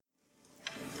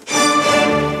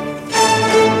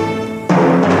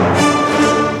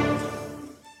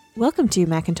Welcome to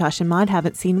Macintosh and Maud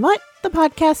Haven't Seen What, the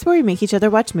podcast where we make each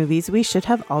other watch movies we should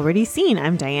have already seen.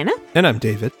 I'm Diana. And I'm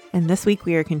David. And this week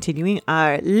we are continuing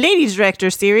our Ladies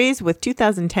Director series with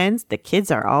 2010's The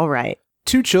Kids Are All Right.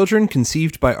 Two children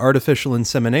conceived by artificial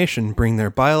insemination bring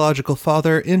their biological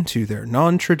father into their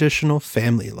non-traditional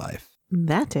family life.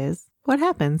 That is what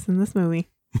happens in this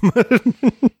movie.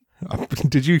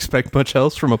 Did you expect much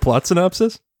else from a plot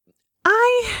synopsis?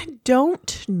 I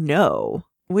don't know.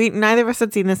 Neither of us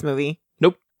had seen this movie.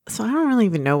 Nope. So I don't really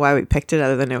even know why we picked it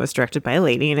other than it was directed by a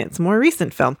lady and it's a more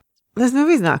recent film. This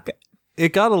movie's not good.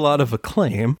 It got a lot of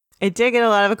acclaim. It did get a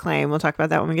lot of acclaim. We'll talk about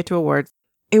that when we get to awards.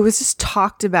 It was just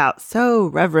talked about so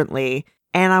reverently.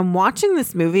 And I'm watching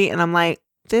this movie and I'm like,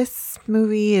 this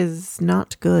movie is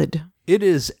not good. It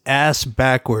is ass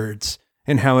backwards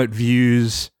in how it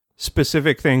views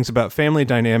specific things about family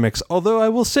dynamics. Although I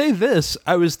will say this,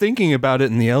 I was thinking about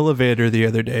it in the elevator the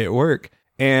other day at work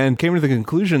and came to the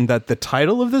conclusion that the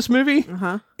title of this movie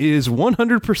is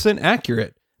 100%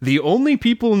 accurate. The only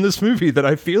people in this movie that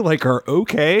I feel like are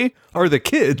okay are the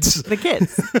kids. The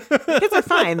kids. The kids are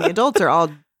fine. The adults are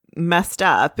all messed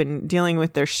up and dealing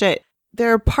with their shit.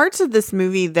 There are parts of this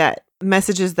movie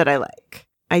messages that I like.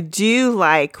 I do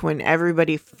like when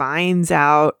everybody finds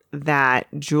out that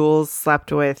Jules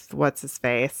slept with,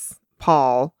 what's-his-face,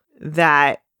 Paul,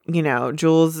 that,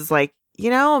 Jules is like,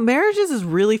 marriages is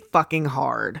really fucking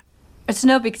hard. It's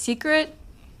no big secret.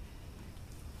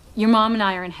 Your mom and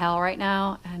I are in hell right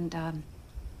now, and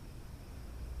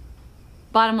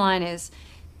bottom line is,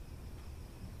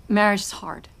 marriage is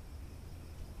hard.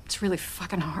 It's really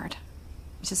fucking hard.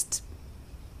 Just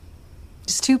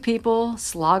two people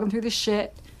slogging through the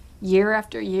shit, year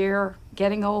after year,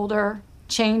 getting older,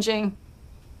 changing.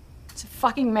 It's a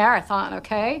fucking marathon,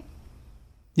 okay?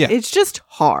 Yeah. It's just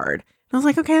hard. I was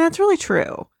like, okay, that's really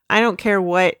true. I don't care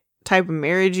what type of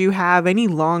marriage you have. Any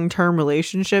long-term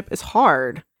relationship is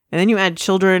hard. And then you add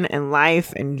children and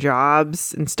life and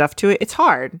jobs and stuff to it. It's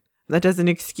hard. That doesn't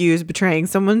excuse betraying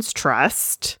someone's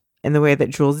trust in the way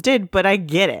that Jules did, but I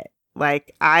get it.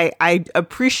 Like, I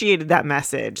appreciated that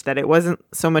message, that it wasn't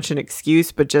so much an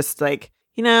excuse, but just like,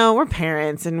 we're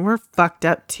parents and we're fucked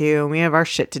up too. And we have our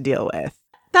shit to deal with.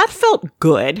 That felt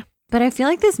good. But I feel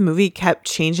like this movie kept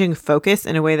changing focus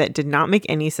in a way that did not make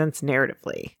any sense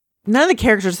narratively. None of the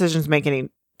character decisions make any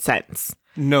sense.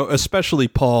 No, especially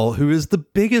Paul, who is the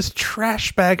biggest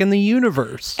trash bag in the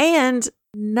universe. And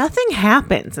nothing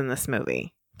happens in this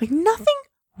movie. Like, nothing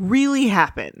really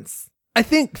happens. I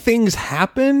think things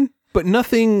happen, but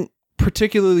nothing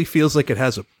particularly feels like it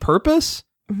has a purpose.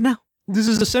 No. This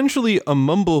is essentially a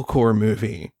mumblecore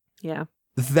movie. Yeah.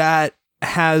 That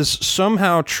has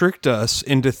somehow tricked us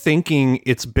into thinking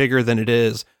it's bigger than it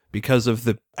is because of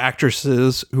the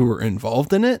actresses who were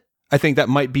involved in it. I think that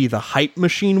might be the hype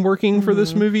machine working for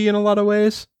this movie in a lot of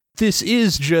ways. This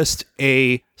is just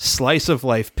a slice of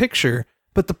life picture,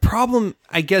 but the problem,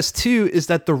 I guess, too, is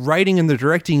that the writing and the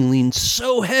directing lean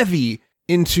so heavy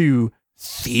into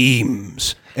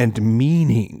themes and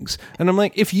meanings. And I'm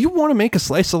like, if you want to make a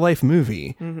slice of life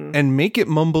movie and make it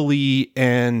mumbly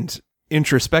and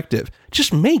introspective,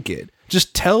 just make it.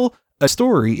 Just tell a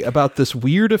story about this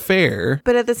weird affair.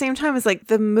 But at the same time, it's like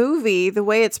the movie, the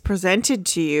way it's presented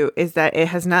to you is that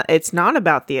it's not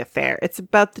about the affair. It's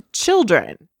about the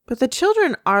children. But the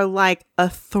children are like a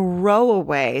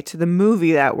throwaway to the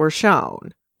movie that we're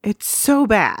shown. It's so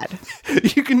bad.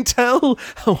 You can tell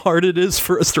how hard it is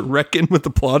for us to reckon with the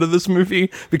plot of this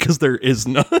movie because there is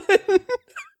none.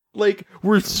 Like,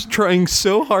 we're trying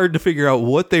so hard to figure out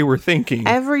what they were thinking.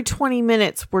 Every 20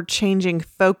 minutes, we're changing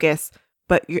focus,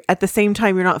 but at the same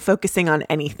time, you're not focusing on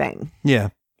anything. Yeah.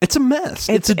 It's a mess.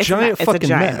 It's a giant fucking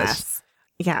mess.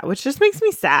 Yeah, which just makes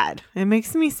me sad. It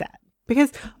makes me sad.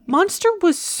 Because Monster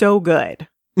was so good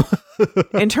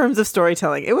in terms of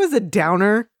storytelling. It was a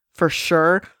downer, for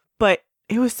sure, but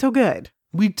it was so good.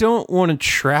 We don't want to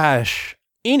trash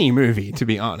any movie, to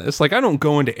be honest. Like, I don't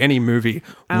go into any movie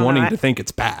wanting to think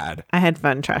it's bad. I had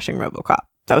fun trashing RoboCop.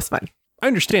 That was fun. I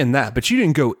understand that, but you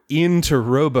didn't go into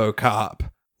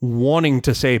RoboCop wanting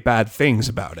to say bad things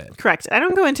about it. Correct. I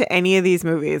don't go into any of these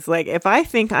movies. Like, if I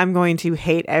think I'm going to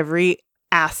hate every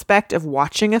aspect of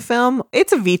watching a film,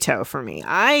 it's a veto for me.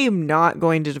 I am not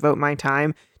going to devote my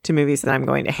time to movies that I'm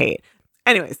going to hate.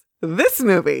 Anyways, this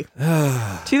movie,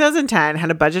 2010, had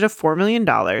a budget of $4 million.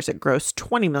 It grossed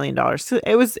 $20 million. So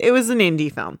it was an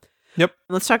indie film. Yep.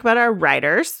 Let's talk about our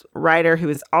writers. Writer, who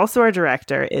is also our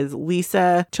director, is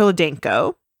Lisa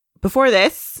Cholodenko. Before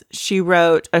this, she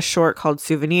wrote a short called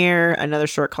Souvenir, another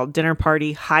short called Dinner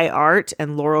Party, High Art,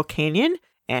 and Laurel Canyon.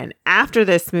 And after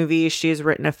this movie, she's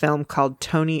written a film called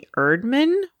Tony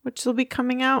Erdmann, which will be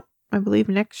coming out I believe,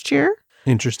 next year.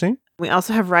 Interesting. We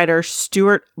also have writer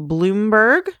Stuart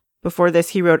Bloomberg. Before this,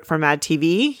 he wrote for Mad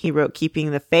TV. He wrote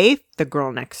Keeping the Faith, The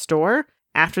Girl Next Door.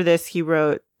 After this, he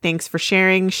wrote Thanks for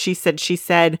Sharing, She Said, She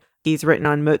Said. He's written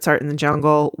on Mozart in the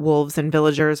Jungle, Wolves and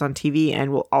Villagers on TV,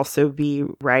 and will also be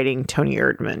writing Tony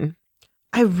Erdmann.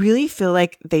 I really feel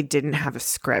like they didn't have a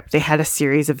script. They had a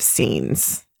series of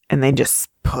scenes, and they just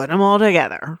put them all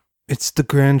together. It's the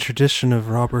grand tradition of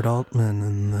Robert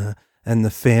Altman and the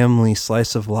family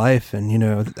slice of life. And, you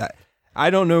know, I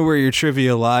don't know where your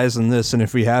trivia lies in this and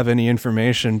if we have any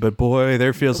information, but boy,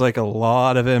 there feels like a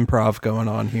lot of improv going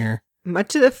on here.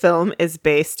 Much of the film is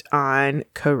based on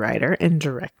co-writer and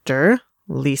director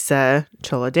Lisa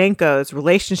Cholodenko's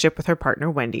relationship with her partner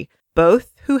Wendy,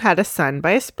 both who had a son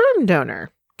by a sperm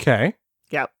donor. Okay.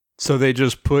 Yep. So they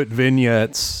just put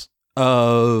vignettes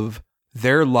of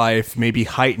their life, maybe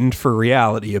heightened for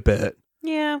reality a bit,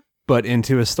 Yeah. but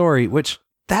into a story, which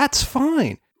that's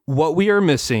fine. What we are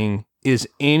missing is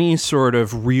any sort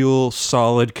of real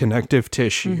solid connective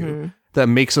tissue that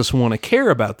makes us want to care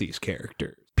about these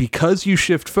characters. Because you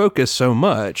shift focus so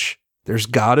much, there's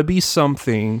got to be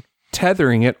something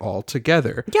tethering it all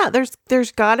together. Yeah,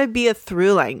 there's got to be a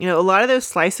through line. You know, a lot of those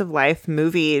slice of life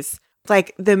movies,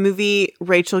 like the movie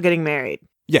Rachel Getting Married.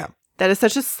 Yeah. That is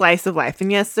such a slice of life.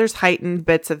 And yes, there's heightened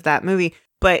bits of that movie,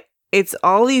 but it's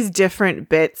all these different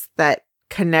bits that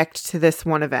connect to this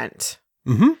one event.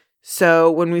 Mm-hmm. So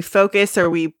when we focus or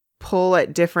we pull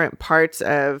at different parts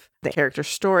of the character's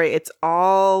story, it's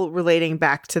all relating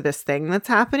back to this thing that's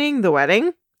happening, the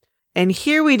wedding. And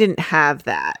here we didn't have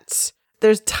that.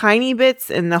 There's tiny bits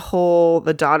in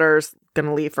the daughter's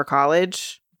gonna leave for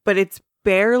college, but it's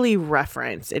barely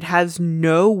referenced. It has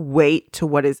no weight to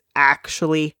what is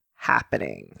actually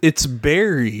happening. It's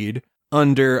buried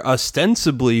under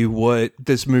ostensibly what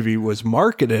this movie was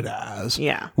marketed as,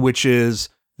 Yeah. which is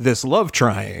this love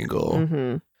triangle.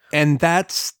 Mm-hmm. And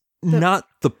that's not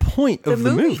the point of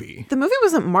the movie. The movie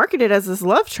wasn't marketed as this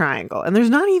love triangle, and there's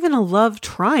not even a love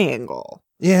triangle.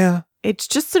 Yeah. It's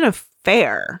just an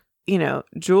affair. You know,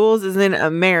 Jules is in a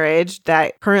marriage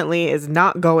that currently is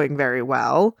not going very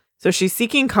well. So she's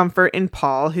seeking comfort in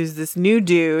Paul, who's this new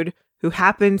dude who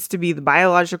happens to be the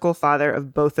biological father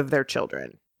of both of their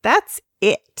children. That's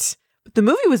it. But the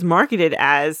movie was marketed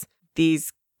as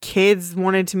these kids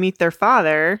wanted to meet their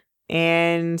father,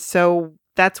 and so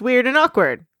that's weird and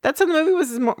awkward. That's how the movie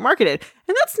was marketed.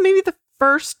 And that's maybe the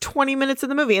first 20 minutes of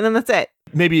the movie, and then that's it.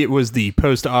 Maybe it was the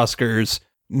post-Oscars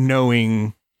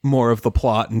knowing more of the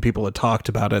plot and people had talked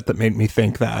about it that made me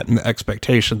think that, and the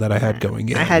expectation that I had going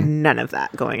in. I had none of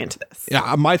that going into this.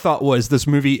 Yeah, my thought was this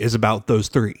movie is about those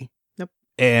three. Nope.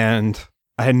 And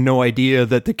I had no idea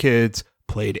that the kids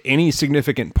played any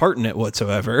significant part in it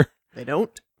whatsoever. They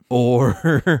don't.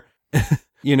 Or,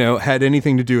 you know, had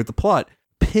anything to do with the plot.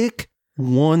 Pick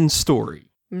one story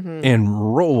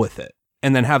and roll with it.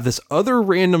 And then have this other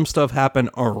random stuff happen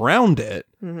around it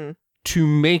to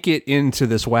make it into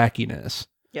this wackiness.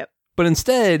 Yep. But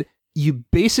instead, you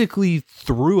basically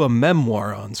threw a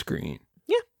memoir on screen.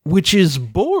 Yeah. Which is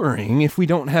boring if we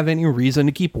don't have any reason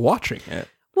to keep watching it.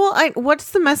 Well,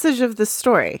 what's the message of the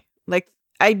story? Like,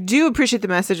 I do appreciate the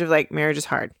message of, like, marriage is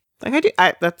hard. Like, I do.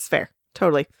 That's fair.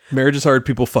 Totally. Marriage is hard.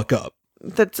 People fuck up.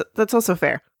 That's also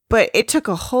fair. But it took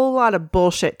a whole lot of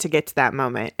bullshit to get to that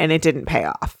moment, and it didn't pay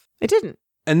off. It didn't.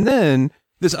 And then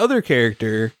this other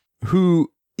character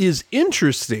who is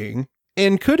interesting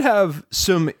and could have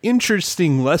some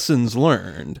interesting lessons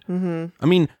learned. I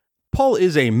mean, Paul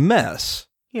is a mess.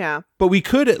 Yeah. But we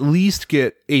could at least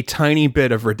get a tiny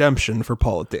bit of redemption for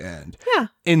Paul at the end. Yeah.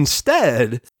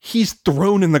 Instead, he's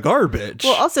thrown in the garbage.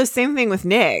 Well, also, same thing with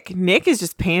Nick. Nick is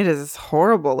just painted as this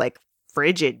horrible, like,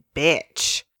 frigid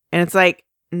bitch. And it's like,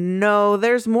 no,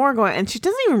 there's more going on. And she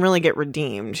doesn't even really get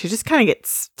redeemed. She just kind of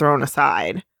gets thrown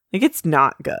aside. Like, it's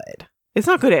not good. It's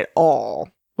not good at all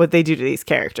what they do to these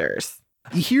characters.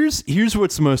 Here's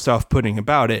what's most off-putting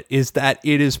about it is that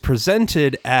it is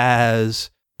presented as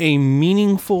a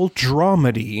meaningful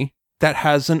dramedy that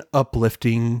has an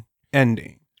uplifting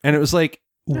ending. And it was like,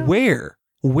 where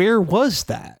was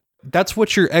that? That's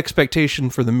what your expectation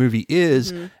for the movie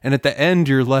is. And at the end,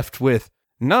 you're left with,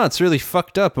 no, it's really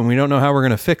fucked up and we don't know how we're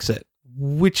going to fix it.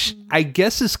 Which I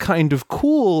guess is kind of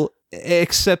cool,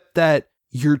 except that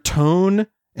your tone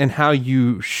and how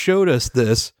you showed us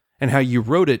this and how you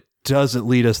wrote it doesn't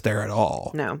lead us there at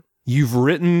all. No. You've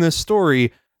written this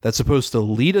story that's supposed to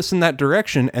lead us in that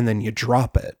direction, and then you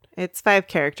drop it. It's 5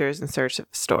 characters in search of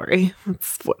a story.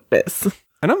 That's what it is.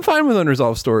 And I'm fine with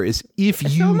unresolved stories if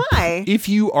So am I.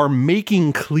 you are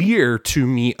making clear to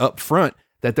me up front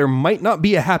that there might not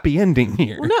be a happy ending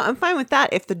here. Well, no, I'm fine with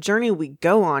that if the journey we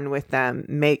go on with them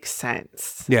makes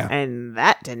sense. Yeah. And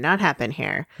that did not happen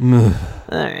here. Ugh.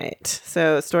 All right.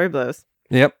 So, story blows.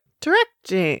 Yep.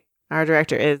 Directing. Our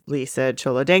director is Lisa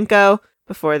Cholodenko.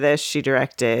 Before this, she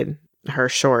directed her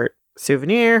short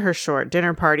Souvenir, her short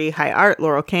Dinner Party, High Art,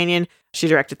 Laurel Canyon. She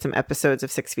directed some episodes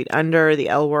of 6 Feet Under, The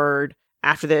L Word.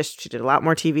 After this, she did a lot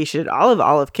more TV. She did all of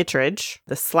Olive Kitteridge,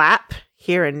 The Slap,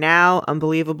 Here and Now,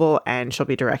 Unbelievable, and she'll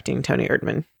be directing Tony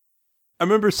Erdmann. I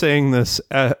remember saying this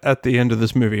at the end of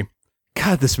this movie.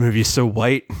 God, this movie is so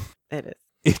white. It is.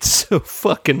 It's so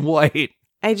fucking white.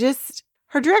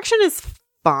 Her direction is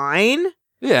fine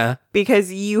Yeah.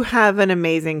 because you have an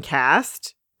amazing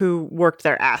cast who worked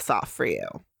their ass off for you.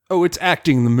 Oh, it's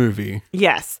acting the movie.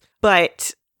 Yes,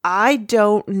 but I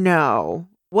don't know.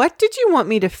 What did you want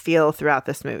me to feel throughout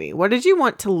this movie? What did you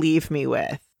want to leave me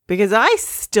with? Because I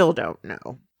still don't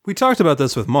know. We talked about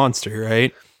this with Monster,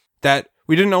 right? That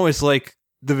we didn't always like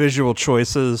the visual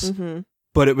choices,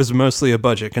 but it was mostly a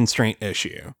budget constraint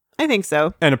issue I think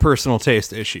so. and a personal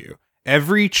taste issue.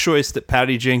 Every choice that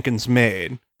Patty Jenkins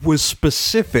made was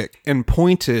specific and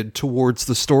pointed towards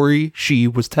the story she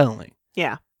was telling.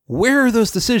 Yeah. Where are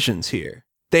those decisions here?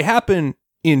 They happen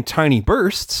in tiny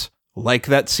bursts, like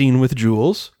that scene with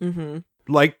Jules,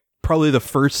 like probably the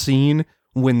first scene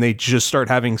when they just start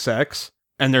having sex,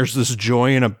 and there's this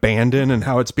joy and abandon and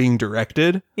how it's being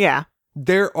directed. Yeah.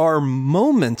 There are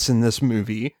moments in this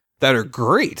movie that are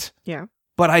great, Yeah.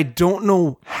 but I don't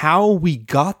know how we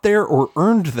got there or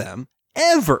earned them,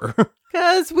 ever.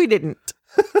 Because we didn't.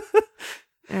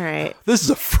 All right. This is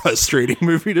a frustrating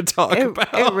movie to talk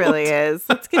about. It really is.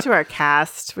 Let's get to our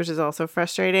cast, which is also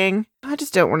frustrating. I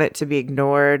just don't want it to be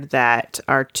ignored that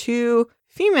our two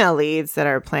female leads that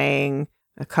are playing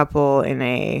a couple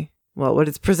in what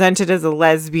is presented as a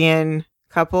lesbian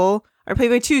couple are played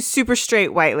by two super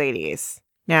straight white ladies.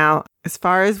 Now, as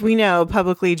far as we know,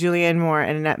 publicly, Julianne Moore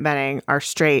and Annette Bening are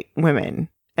straight women,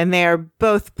 and they are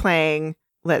both playing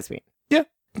lesbian. Yeah.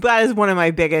 That is one of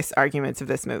my biggest arguments of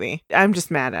this movie. I'm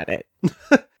just mad at it.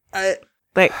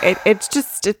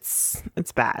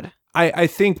 It's bad. I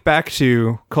think back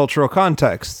to cultural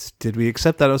context. Did we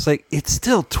accept that? I was like, it's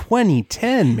still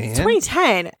 2010, man.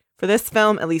 2010. For this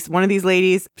film, at least one of these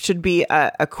ladies should be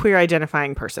a queer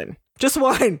identifying person. Just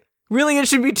one. Really, it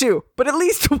should be two, but at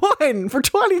least one for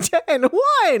 2010.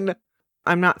 One.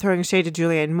 I'm not throwing shade to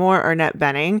Julianne Moore or Annette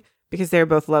Bening because they're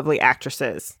both lovely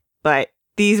actresses, but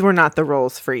these were not the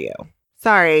roles for you.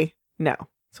 Sorry. No.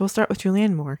 So we'll start with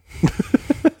Julianne Moore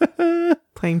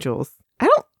playing Jules. I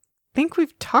don't think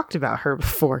we've talked about her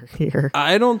before here.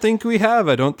 I don't think we have.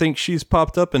 I don't think she's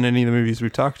popped up in any of the movies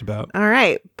we've talked about. All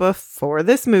right. Before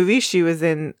this movie, she's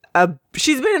been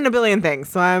in a billion things,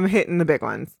 so I'm hitting the big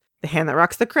ones. The Hand That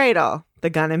Rocks the Cradle,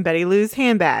 The Gun in Betty Lou's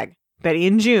Handbag, Betty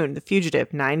and June, The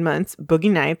Fugitive, 9 Months,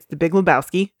 Boogie Nights, The Big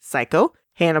Lebowski, Psycho,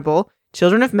 Hannibal,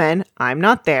 Children of Men, I'm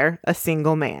Not There, A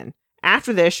Single Man.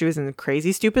 After this, she was in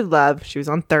Crazy Stupid Love. She was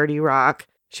on 30 Rock.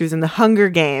 She was in The Hunger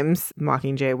Games,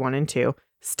 Mockingjay 1 and 2,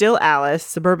 Still Alice,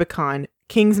 Suburbicon,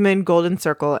 Kingsman, Golden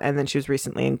Circle, and then she was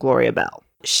recently in Gloria Bell.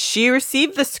 She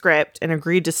received the script and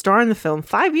agreed to star in the film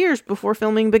 5 years before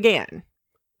filming began.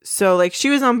 So,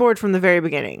 she was on board from the very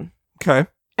beginning. Okay.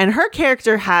 And her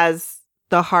character has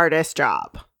the hardest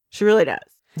job. She really does.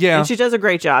 Yeah. And she does a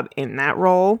great job in that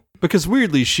role. Because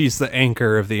weirdly, she's the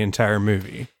anchor of the entire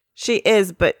movie. She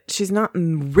is, but she's not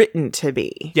written to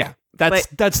be. Yeah.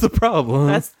 That's the problem.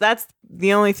 That's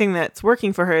the only thing that's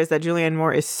working for her is that Julianne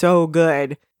Moore is so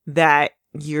good that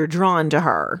you're drawn to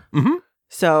her. Mm-hmm.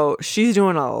 So she's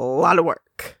doing a lot of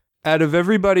work. Out of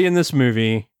everybody in this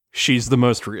movie, she's the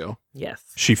most real. Yes.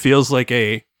 She feels like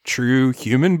a true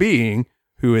human being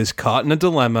who is caught in a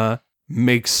dilemma,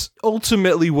 makes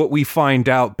ultimately what we find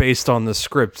out based on the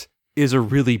script is a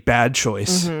really bad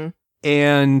choice,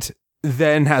 and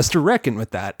then has to reckon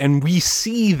with that. And we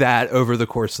see that over the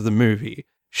course of the movie.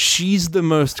 She's the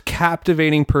most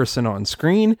captivating person on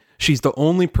screen. She's the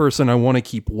only person I want to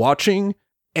keep watching.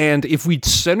 And if we'd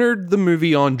centered the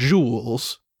movie on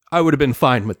Jules, I would have been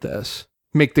fine with this.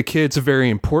 Make the kids a very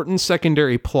important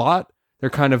secondary plot. They're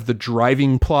kind of the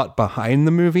driving plot behind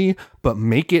the movie, but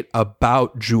make it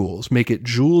about Jules. Make it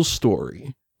Jules'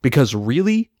 story. Because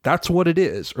really, that's what it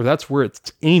is, or that's where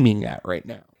it's aiming at right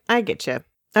now. I get you.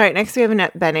 All right, next we have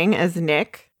Annette Bening as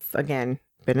Nick. Again,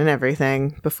 been in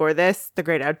everything. Before this, The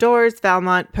Great Outdoors,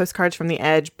 Valmont, Postcards from the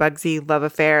Edge, Bugsy, Love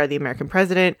Affair, The American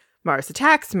President, Mars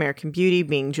Attacks, American Beauty,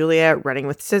 Being Julia, Running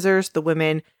with Scissors, The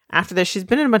Women. After this, she's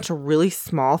been in a bunch of really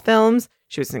small films.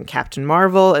 She was in Captain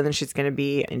Marvel, and then she's going to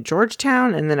be in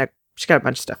Georgetown, and then she's got a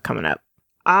bunch of stuff coming up.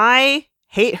 I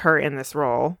hate her in this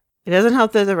role It doesn't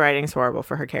help that the writing's horrible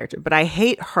for her character, but I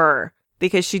hate her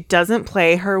because she doesn't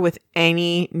play her with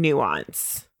any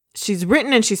nuance. She's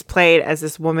written and she's played as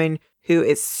this woman who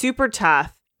is super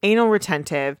tough, anal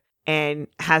retentive, and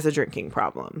has a drinking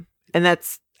problem. And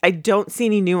I don't see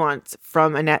any nuance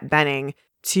from Annette Bening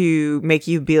to make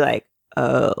you be like,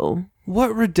 oh.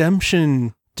 What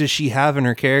redemption does she have in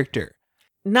her character?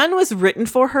 None was written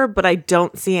for her, but I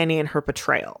don't see any in her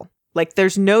portrayal. Like,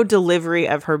 there's no delivery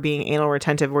of her being anal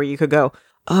retentive where you could go,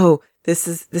 oh, this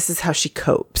is how she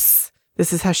copes.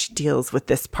 This is how she deals with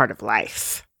this part of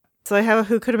life. So I have a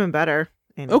who could have been better.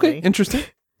 Anyway. Okay, interesting.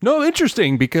 No,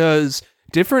 interesting, because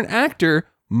different actor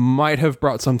might have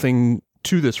brought something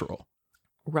to this role.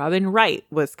 Robin Wright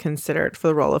was considered for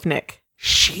the role of Nick.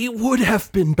 She would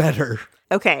have been better.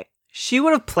 Okay, she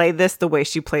would have played this the way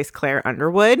she plays Claire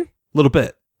Underwood. A little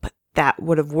bit. But that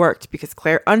would have worked because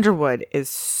Claire Underwood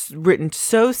is written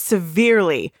so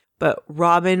severely, but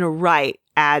Robin Wright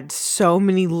adds so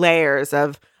many layers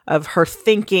of her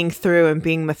thinking through and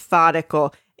being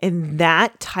methodical. And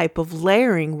that type of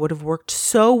layering would have worked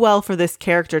so well for this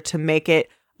character to make it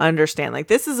understand. Like,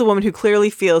 this is a woman who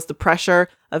clearly feels the pressure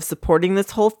of supporting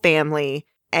this whole family,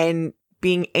 and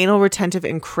being anal retentive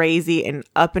and crazy and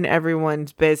up in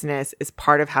everyone's business is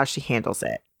part of how she handles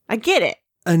it. I get it.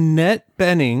 Annette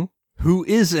Bening, who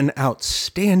is an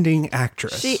outstanding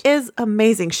actress. She is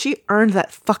amazing. She earned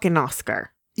that fucking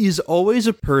Oscar. Is always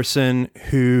a person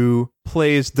who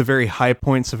plays the very high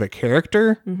points of a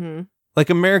character. Mm-hmm. Like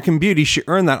American Beauty, she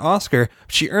earned that Oscar.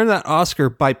 She earned that Oscar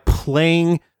by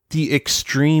playing the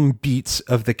extreme beats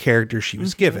of the character she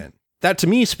was given. That to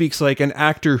me speaks like an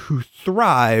actor who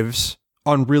thrives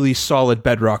on really solid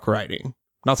bedrock writing.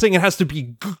 Not saying it has to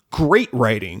be great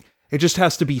writing. It just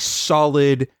has to be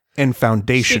solid and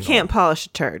foundational. She can't polish a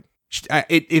turd.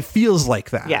 It feels like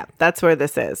that. Yeah, that's where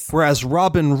this is. Whereas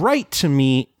Robin Wright, to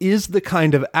me, is the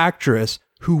kind of actress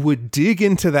who would dig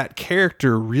into that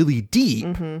character really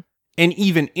deep, and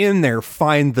even in there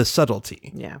find the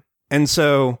subtlety. Yeah. And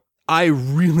so I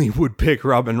really would pick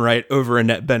Robin Wright over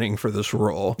Annette Bening for this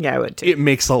role. Yeah, I would too. It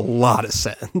makes a lot of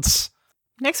sense.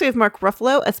 Next, we have Mark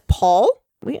Ruffalo as Paul.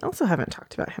 We also haven't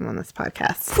talked about him on this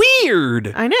podcast.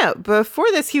 Weird. I know. Before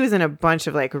this, he was in a bunch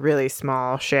of like really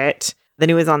small shit. Then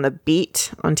he was on The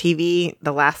Beat on TV,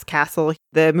 The Last Castle.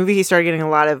 The movie he started getting a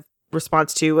lot of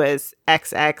response to was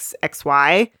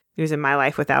XXXY. He was in My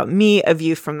Life Without Me, A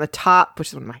View from the Top, which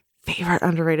is one of my favorite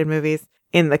underrated movies.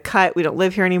 In The Cut, We Don't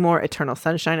Live Here Anymore, Eternal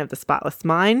Sunshine of the Spotless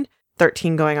Mind,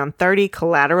 13 Going on 30,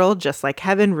 Collateral, Just Like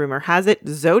Heaven, Rumor Has It,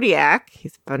 Zodiac.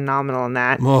 He's phenomenal in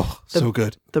that. Oh, so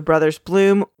good. The Brothers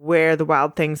Bloom, Where the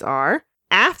Wild Things Are.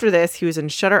 After this, he was in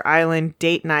Shutter Island,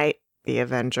 Date Night, The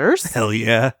Avengers. Hell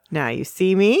yeah. Now You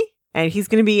See Me. And he's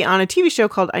going to be on a TV show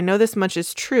called I Know This Much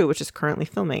Is True, which is currently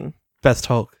filming. Best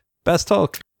Hulk. Best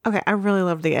Hulk. Okay, I really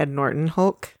loved the Ed Norton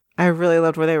Hulk. I really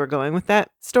loved where they were going with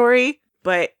that story,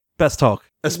 but... Best Hulk.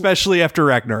 Especially after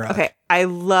Ragnarok. Okay, I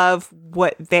love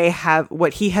what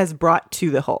he has brought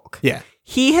to the Hulk. Yeah.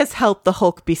 He has helped the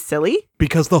Hulk be silly.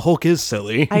 Because the Hulk is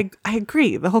silly. I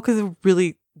agree. The Hulk is a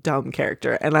really dumb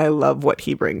character, and I love what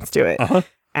he brings to it. Uh-huh.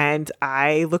 And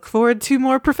I look forward to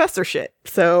more professor shit.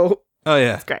 So, Oh,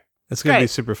 yeah. it's great. It's going to be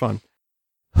super fun.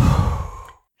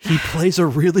 He plays a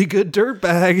really good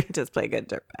dirtbag. He does play a good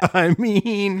dirtbag. I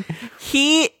mean...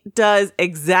 He does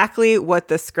exactly what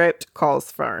the script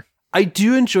calls for. I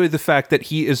do enjoy the fact that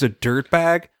he is a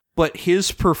dirtbag, but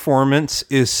his performance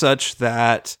is such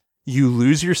that you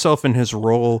lose yourself in his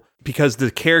role because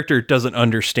the character doesn't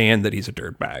understand that he's a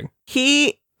dirtbag.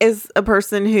 He is a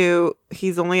person who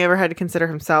he's only ever had to consider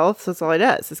himself. So that's all he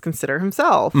does is consider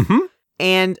himself. Mm-hmm.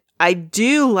 And I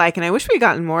do like, and I wish we'd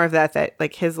gotten more of that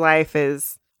like his life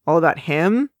is all about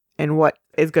him and what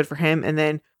is good for him. And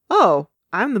then, oh,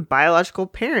 I'm the biological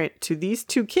parent to these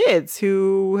two kids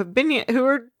who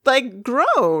are like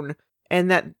grown,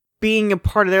 and that being a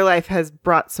part of their life has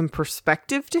brought some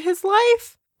perspective to his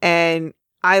life. And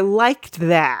I liked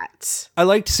that. I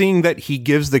liked seeing that he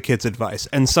gives the kids advice,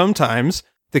 and sometimes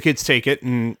the kids take it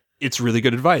and it's really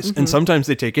good advice. And sometimes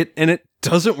they take it and it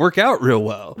doesn't work out real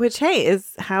well. Which, hey,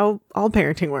 is how all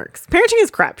parenting works. Parenting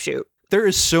is crapshoot. There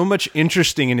is so much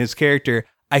interesting in his character.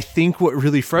 I think what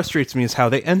really frustrates me is how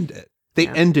they end it. They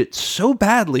end it so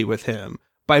badly with him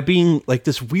by being like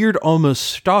this weird, almost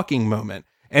stalking moment.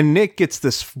 And Nick gets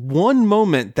this one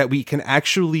moment that we can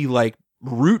actually like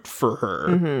root for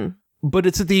her. But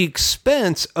it's at the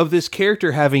expense of this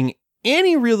character having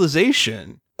any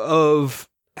realization of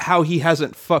how he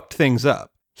hasn't fucked things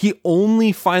up. He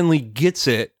only finally gets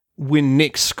it when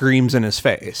Nick screams in his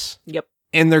face. Yep.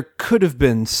 And there could have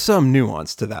been some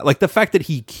nuance to that. Like the fact that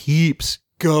he keeps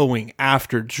going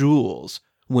after Jules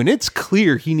when it's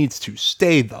clear he needs to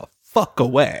stay the fuck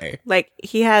away. Like,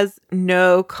 he has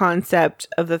no concept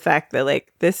of the fact that,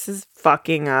 like, this is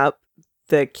fucking up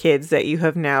the kids that you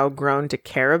have now grown to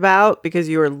care about because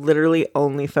you are literally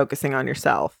only focusing on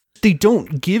yourself. They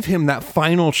don't give him that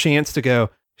final chance to go,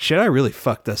 should I really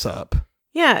fuck this up?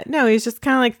 Yeah, no, he's just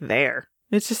kind of like there.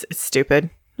 It's stupid.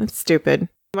 It's stupid.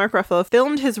 Mark Ruffalo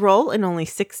filmed his role in only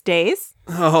 6 days.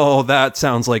 Oh, that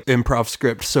sounds like improv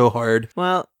script so hard.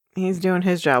 Well, he's doing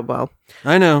his job well.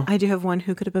 I know. I do have one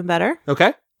who could have been better.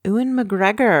 Okay. Ewan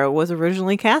McGregor was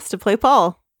originally cast to play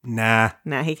Paul. Nah.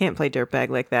 Nah, he can't play dirtbag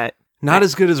like that. Not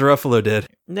as good as Ruffalo did.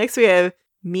 Next, we have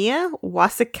Mia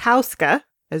Wasikowska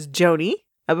as Joni.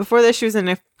 Before this, she was in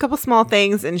a couple small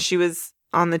things, and she was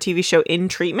on the TV show In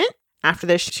Treatment. After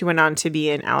this, she went on to be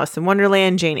in Alice in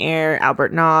Wonderland, Jane Eyre,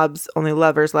 Albert Nobbs, Only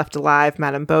Lovers Left Alive,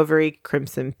 Madame Bovary,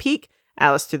 Crimson Peak,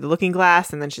 Alice Through the Looking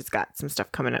Glass, and then she's got some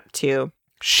stuff coming up too.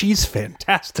 She's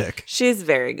fantastic. She's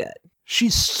very good.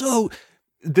 She's so...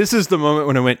 This is the moment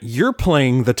when I went, you're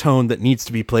playing the tone that needs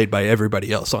to be played by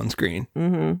everybody else on screen.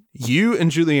 Mm-hmm. You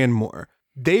and Julianne Moore,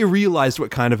 they realized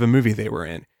what kind of a movie they were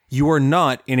in. You are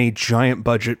not in a giant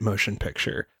budget motion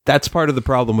picture. That's part of the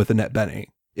problem with Annette Bening,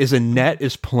 is Annette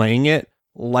is playing it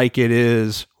like it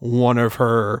is one of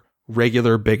her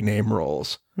regular big name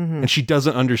roles. Mm-hmm. And she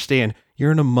doesn't understand,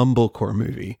 you're in a mumblecore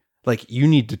movie. Like, you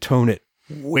need to tone it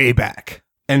way back.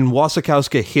 And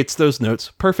Wasikowska hits those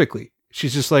notes perfectly.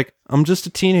 She's just like, I'm just a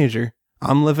teenager.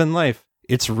 I'm living life.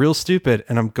 It's real stupid.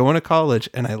 And I'm going to college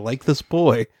and I like this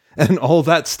boy and all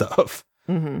that stuff.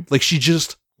 Mm-hmm. Like, she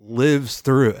just lives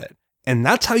through it. And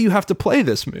that's how you have to play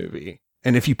this movie.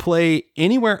 And if you play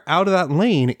anywhere out of that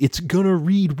lane, it's going to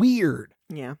read weird.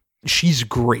 Yeah. She's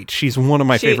great. She's one of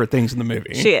my favorite things in the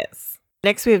movie. She is.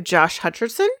 Next, we have Josh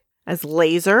Hutcherson as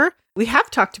Laser. We have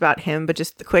talked about him, but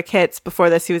just the quick hits. Before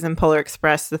this, he was in Polar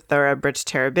Express, The Thoroughbridge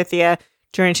Terabithia,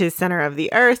 Journey to the Center of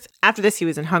the Earth. After this, he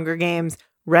was in Hunger Games,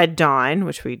 Red Dawn,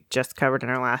 which we just covered in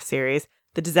our last series,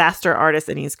 The Disaster Artist,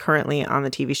 and he's currently on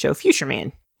the TV show Future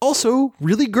Man. Also,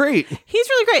 really great. He's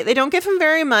really great. They don't give him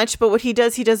very much, but what he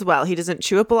does well. He doesn't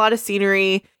chew up a lot of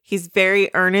scenery. He's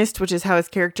very earnest, which is how his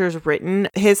character is written.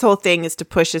 His whole thing is to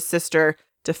push his sister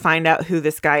to find out who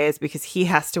this guy is because he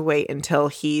has to wait until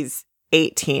he's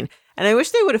 18. And I wish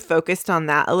they would have focused on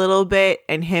that a little bit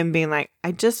and him being like,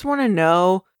 I just want to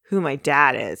know who my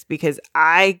dad is because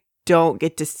I don't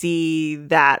get to see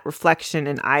that reflection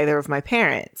in either of my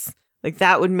parents. Like,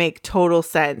 that would make total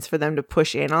sense for them to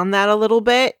push in on that a little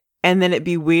bit. And then it'd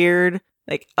be weird.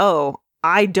 Like, oh,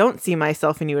 I don't see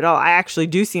myself in you at all. I actually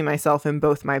do see myself in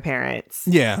both my parents.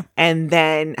 Yeah. And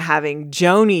then having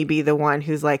Joni be the one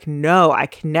who's like, no, I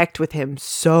connect with him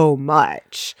so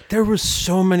much. There were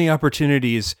so many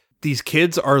opportunities. These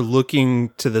kids are looking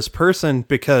to this person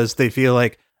because they feel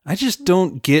like, I just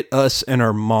don't get us and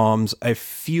our moms. I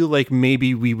feel like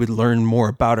maybe we would learn more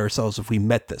about ourselves if we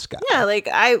met this guy. Yeah,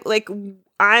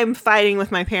 I'm fighting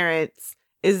with my parents.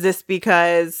 Is this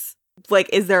because, like,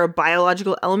 is there a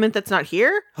biological element that's not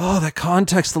here? Oh, that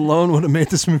context alone would have made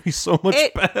this movie so much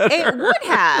better. It would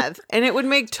have, and it would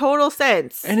make total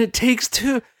sense. And it takes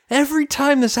every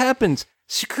time this happens,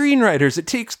 screenwriters, it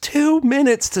takes 2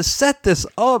 minutes to set this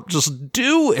up. Just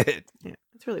do it. Yeah,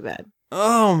 it's really bad.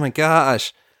 Oh my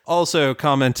gosh. Also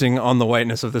commenting on the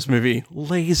whiteness of this movie,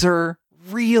 Laser,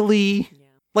 really? Yeah.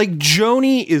 Like,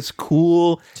 Joni is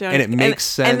cool, and it makes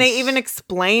sense. And they even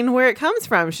explain where it comes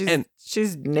from.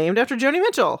 She's named after Joni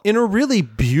Mitchell. In a really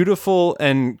beautiful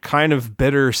and kind of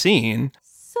bitter scene.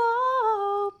 So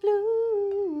blue.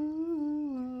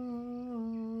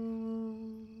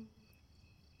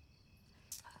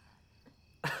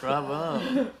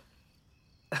 Bravo.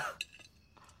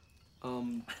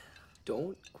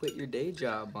 Don't quit your day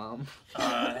job, Mom.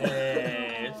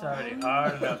 Hey, it's already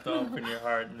hard enough to open your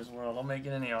heart in this world. Don't make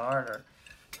it any harder.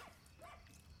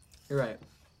 You're right.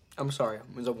 I'm sorry. It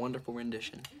was a wonderful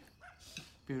rendition.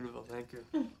 Beautiful, thank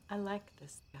you. I like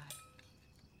this guy.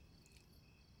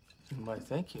 Why,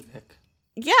 thank you, Nick.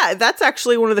 Yeah, that's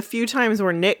actually one of the few times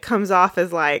where Nick comes off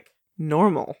as, like,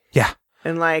 normal. Yeah.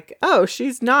 And, like, oh,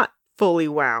 she's not fully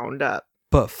wound up.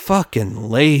 But fucking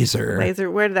Laser.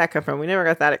 Laser, where did that come from? We never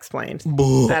got that explained.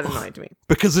 Ugh. That annoyed me.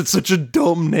 Because it's such a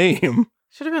dumb name.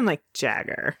 Should have been like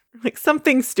Jagger. Like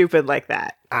something stupid like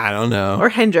that. I don't know. Or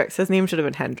Hendrix. His name should have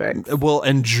been Hendrix. Well,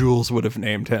 and Jules would have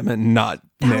named him and not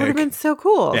That Nick. would have been so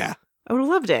cool. Yeah. I would have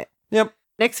loved it. Yep.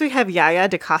 Next we have Yaya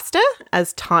DaCosta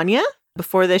as Tanya.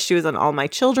 Before this, she was on All My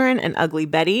Children and Ugly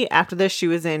Betty. After this, she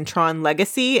was in Tron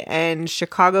Legacy and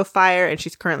Chicago Fire, and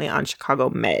she's currently on Chicago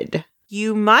Med.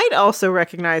 You might also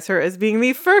recognize her as being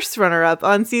the first runner-up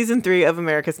on season 3 of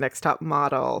America's Next Top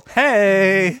Model.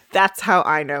 Hey! That's how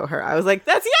I know her. I was like,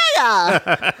 that's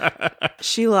Yaya!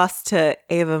 She lost to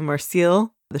Ava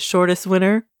Marcille, the shortest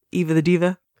winner, Eva the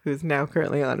Diva, who's now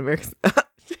currently on America's...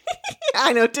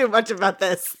 I know too much about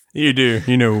this. You do.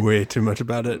 You know way too much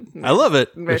about it. I love it,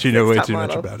 but you know way too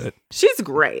much about it. She's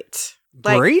great.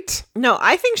 Great? No,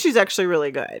 I think she's actually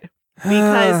really good.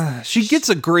 Because she gets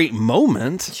a great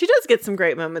moment. She does get some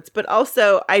great moments, but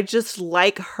also I just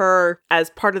like her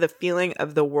as part of the feeling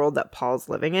of the world that Paul's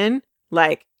living in.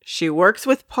 Like, she works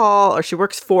with Paul, or she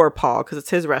works for Paul because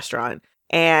it's his restaurant.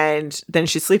 And then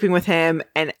she's sleeping with him.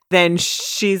 And then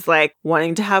she's like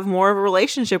wanting to have more of a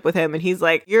relationship with him. And he's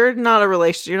like, you're not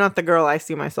the girl I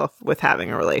see myself with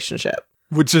having a relationship.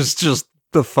 Which is just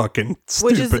the fucking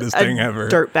stupidest thing ever.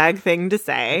 Dirtbag thing to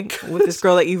say with this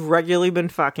girl that you've regularly been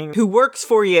fucking who works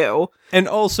for you. And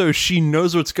also she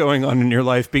knows what's going on in your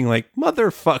life, being like,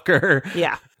 motherfucker.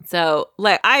 Yeah. So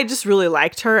like, I just really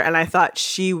liked her and I thought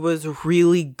she was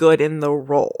really good in the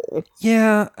role.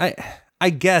 Yeah, I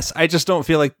guess. I just don't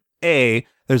feel like A,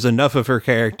 there's enough of her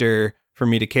character for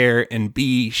me to care, and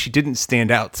B, she didn't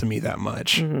stand out to me that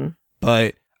much. Mm-hmm.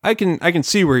 But I can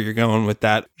see where you're going with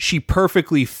that. She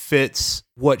perfectly fits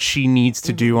what she needs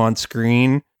to do on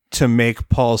screen to make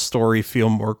Paul's story feel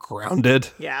more grounded.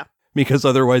 Yeah. Because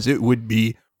otherwise it would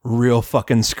be real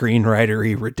fucking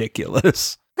screenwritery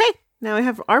ridiculous. Okay, now we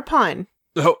have Arpon.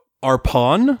 Oh,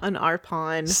 Arpon? An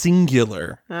Arpon.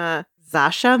 Singular. Zasha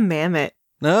Mamet.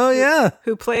 Oh, yeah.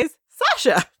 Who plays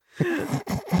Sasha.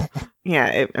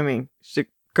 Yeah, I mean, she's a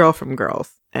girl from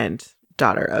Girls and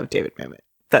daughter of David Mamet.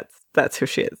 That's who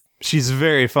she is. She's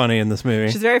very funny in this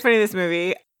movie. She's very funny in this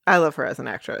movie. I love her as an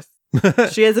actress.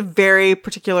 She has a very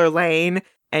particular lane,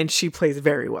 and she plays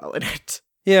very well in it.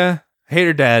 Yeah. I hate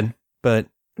her dad, but...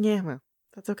 Yeah, well,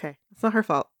 that's okay. It's not her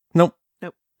fault. Nope.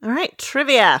 All right,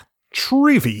 trivia.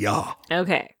 Trivia.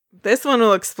 Okay. This one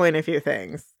will explain a few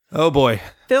things. Oh, boy.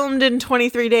 Filmed in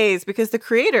 23 days because the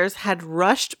creators had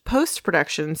rushed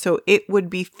post-production so it would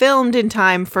be filmed in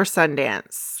time for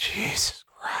Sundance. Jesus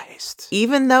Christ.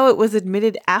 Even though it was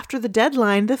admitted after the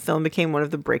deadline, the film became one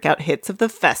of the breakout hits of the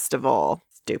festival.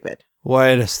 Stupid.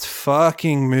 Whitest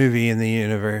fucking movie in the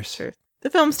universe. Sure. The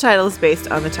film's title is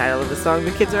based on the title of the song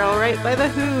The Kids Are Alright by The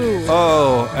Who.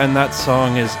 Oh, and that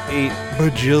song is 8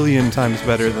 bajillion times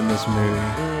better than this movie.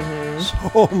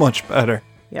 So much better.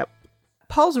 Yep.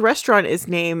 Paul's restaurant is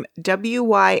named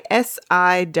WYSIWYG,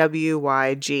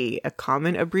 a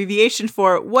common abbreviation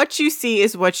for "what you see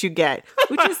is what you get,"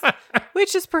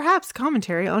 which is perhaps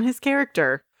commentary on his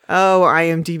character. Oh,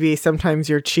 IMDb, sometimes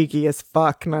you're cheeky as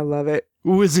fuck, and I love it.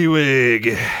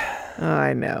 WYSIWYG. Oh,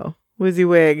 I know.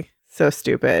 WYSIWYG. So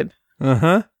stupid.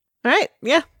 Uh-huh. All right,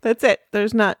 yeah, that's it.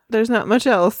 There's not much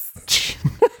else.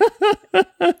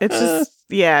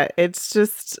 It's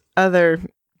just other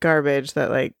garbage that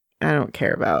like I don't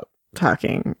care about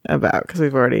talking about because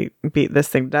we've already beat this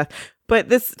thing to death. But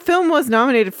this film was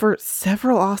nominated for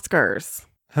several Oscars.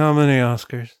 How many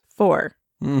Oscars? 4.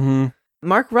 Mm-hmm.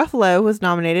 Mark Ruffalo was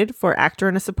nominated for actor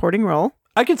in a supporting role.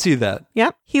 I can see that.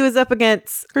 Yep. He was up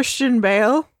against Christian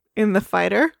Bale in The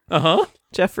Fighter. Uh-huh.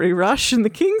 Jeffrey Rush in The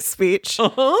King's Speech.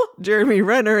 Uh-huh. Jeremy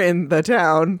Renner in The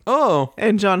Town. Oh.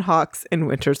 And John Hawkes in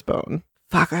Winter's Bone.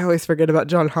 Fuck, I always forget about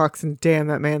John Hawkes, and damn,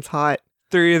 that man's hot.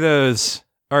 3 of those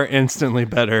are instantly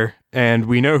better, and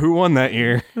we know who won that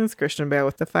year. That's Christian Bale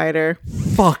with The Fighter.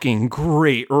 Fucking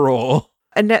great role.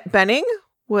 Annette Bening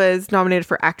was nominated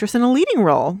for actress in a leading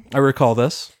role. I recall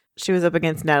this. She was up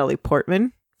against Natalie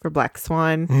Portman for Black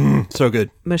Swan. So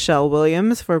good. Michelle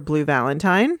Williams for Blue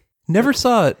Valentine. Never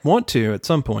saw it. Want to at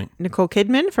some point. Nicole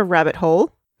Kidman for Rabbit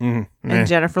Hole. And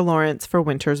Jennifer Lawrence for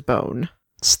Winter's Bone.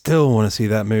 Still want to see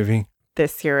that movie.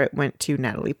 This year it went to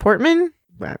Natalie Portman.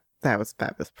 That was a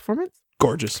fabulous performance.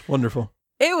 Gorgeous. Wonderful.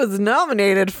 It was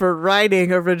nominated for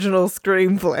writing original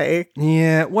screenplay.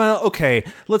 Yeah, well, okay.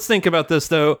 Let's think about this,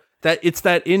 though. That it's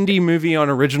that indie movie on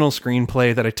original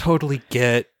screenplay that I totally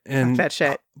get. And that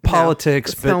shit.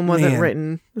 Politics, this but film wasn't man,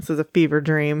 written. This was a fever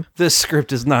dream. This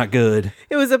script is not good.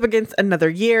 It was up against Another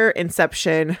Year,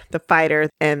 Inception, The Fighter,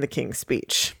 and The King's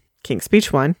Speech. King's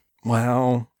Speech won.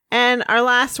 Wow. And our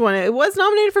last one, it was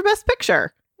nominated for Best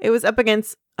Picture. It was up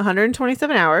against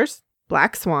 127 Hours,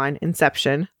 Black Swan,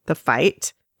 Inception, The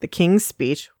Fight, The King's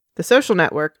Speech, The Social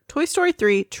Network, Toy Story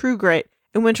 3, True Grit,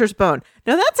 and Winter's Bone.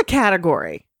 Now that's a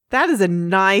category. That is a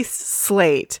nice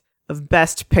slate of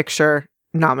Best Picture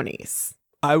nominees.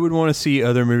 I would want to see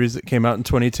other movies that came out in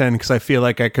 2010 because I feel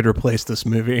like I could replace this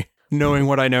movie, knowing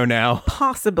what I know now.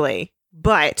 Possibly.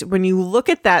 But when you look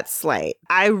at that slate,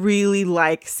 I really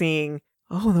like seeing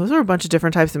Oh, those are a bunch of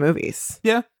different types of movies.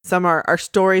 Yeah. Some are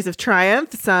stories of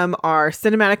triumph. Some are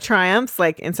cinematic triumphs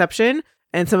like Inception.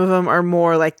 And some of them are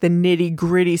more like the nitty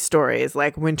gritty stories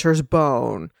like Winter's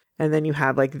Bone. And then you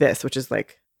have like this, which is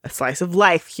like a slice of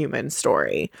life human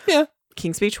story. Yeah.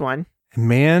 King's Speech won.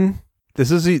 Man,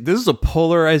 this is a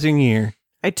polarizing year.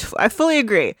 I fully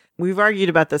agree. We've argued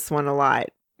about this one a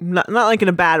lot. Not like in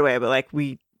a bad way, but like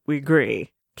we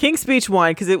agree. King's Speech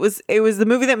won because it was the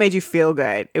movie that made you feel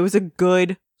good. It was a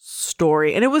good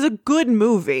story and it was a good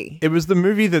movie. It was the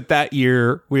movie that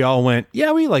year we all went,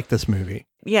 yeah, we like this movie.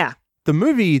 Yeah. The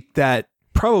movie that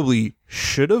probably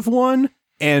should have won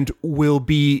and will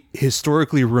be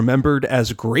historically remembered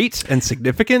as great and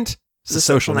significant is The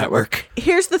Social Network.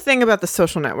 Here's the thing about The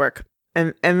Social Network,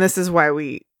 and this is why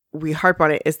we harp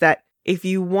on it, is that if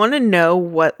you want to know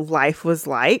what life was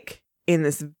like in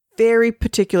this very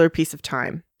particular piece of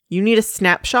time, you need a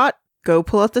snapshot. Go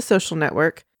pull out The Social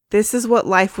Network. This is what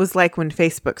life was like when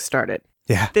Facebook started.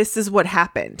 Yeah. This is what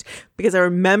happened. Because I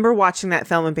remember watching that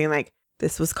film and being like,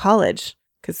 this was college.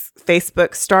 Because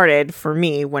Facebook started for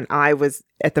me when I was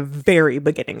at the very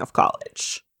beginning of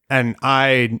college. And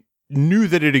I knew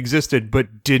that it existed,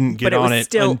 but didn't get on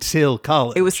it until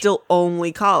college. It was still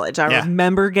only college. I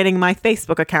remember getting my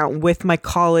Facebook account with my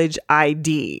college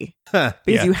ID.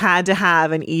 Because you had to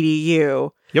have an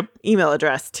EDU email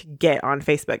address to get on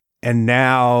Facebook. And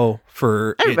now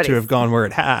for it to have gone where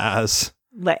it has.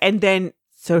 And then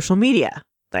social media.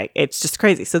 Like, it's just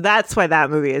crazy. So that's why that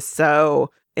movie is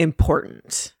so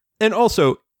important. And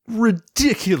also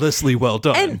ridiculously well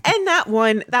done. And that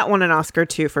won an Oscar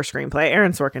too for screenplay.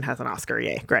 Aaron Sorkin has an Oscar.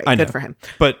 Yay. Great. Good for him.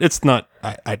 But it's not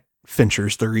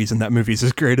Fincher's the reason that movie's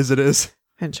as great as it is.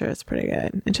 Fincher is pretty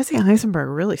good. And Jesse Eisenberg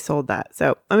really sold that.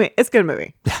 So, I mean, it's a good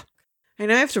movie. Yeah. I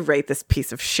know I have to rate this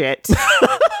piece of shit.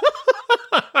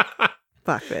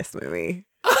 Fuck this movie.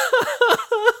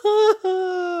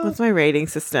 What's my rating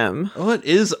system? What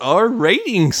is our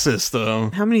rating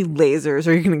system? How many lasers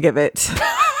are you going to give it?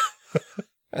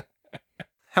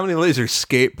 How many laser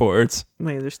skateboards?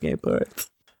 Laser skateboards.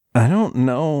 I don't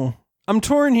know. I'm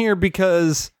torn here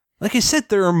because, like I said,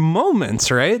 there are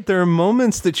moments, right? There are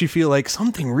moments that you feel like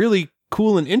something really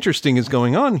cool and interesting is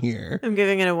going on here. I'm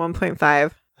giving it a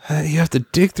 1.5. You have to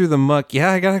dig through the muck.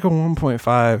 Yeah, I gotta go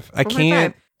 1.5. I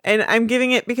can't. And I'm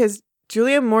giving it because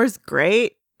Julia Moore's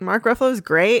great. Mark Ruffalo's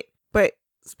great. But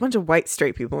there's a bunch of white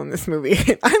straight people in this movie.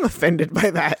 I'm offended by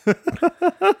that.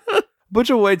 Bunch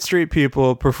of white straight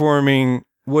people performing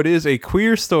what is a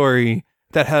queer story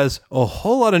that has a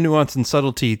whole lot of nuance and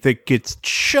subtlety that gets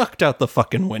chucked out the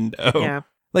fucking window. Yeah.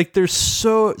 Like there's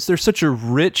such a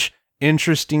rich,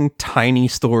 interesting, tiny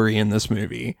story in this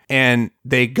movie, and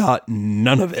they got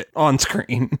none of it on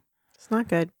screen. It's not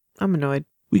good. I'm annoyed.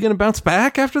 We gonna bounce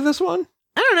back after this one?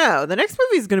 I don't know. The next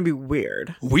movie is going to be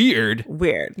weird. Weird?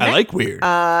 I like weird.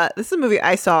 This is a movie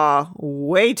I saw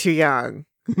way too young,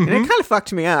 and it kind of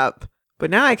fucked me up. But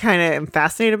now I kind of am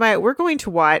fascinated by it. We're going to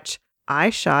watch I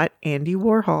Shot Andy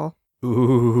Warhol.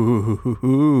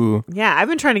 Ooh. Yeah, I've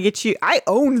been trying to get you. I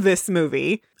own this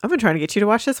movie. I've been trying to get you to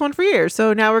watch this one for years.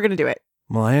 So now we're going to do it.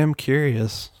 Well, I am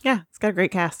curious. Yeah, it's got a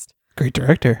great cast. Great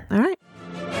director. All right.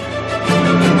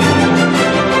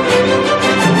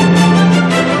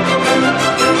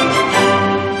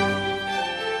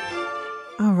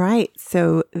 All right.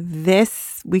 So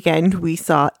this weekend we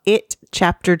saw It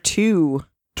Chapter 2.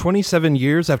 27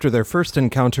 years after their first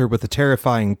encounter with the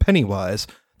terrifying Pennywise,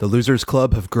 the Losers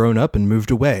Club have grown up and moved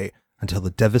away until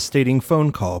a devastating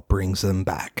phone call brings them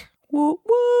back. What?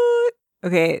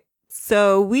 Okay,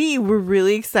 so we were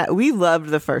really excited. We loved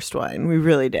the first one. We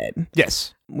really did.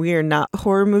 Yes. We are not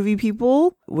horror movie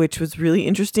people, which was really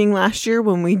interesting last year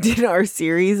when we did our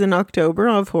series in October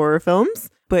of horror films.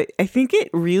 But I think it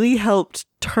really helped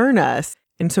turn us.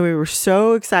 And so we were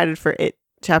so excited for It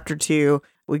Chapter 2.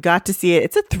 We got to see it.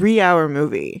 It's a 3-hour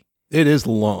movie. It is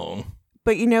long.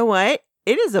 But you know what?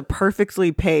 It is a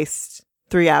perfectly paced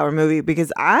 3-hour movie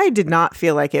because I did not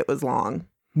feel like it was long.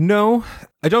 No,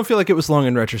 I don't feel like it was long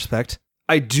in retrospect.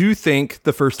 I do think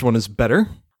the first one is better.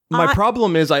 My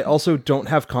problem is I also don't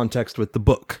have context with the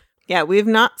book. Yeah, we have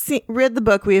not read the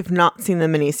book. We have not seen the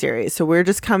miniseries. So we're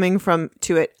just coming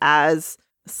to it as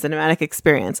a cinematic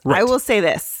experience. Right. I will say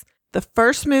this. The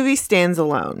first movie stands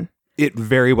alone. It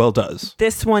very well does.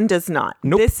 This one does not.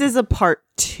 Nope. This is a part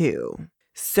 2.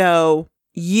 So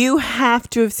you have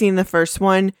to have seen the first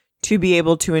one to be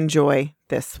able to enjoy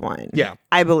this one. Yeah.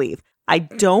 I believe. I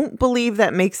don't believe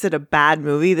that makes it a bad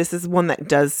movie. This is one that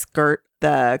does skirt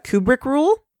the Kubrick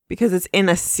rule because it's in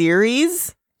a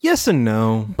series. Yes and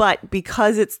no. But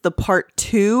because it's the part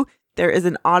 2, there is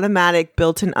an automatic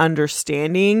built-in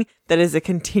understanding that is a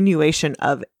continuation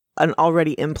of an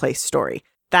already in place story.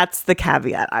 That's the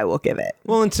caveat I will give it.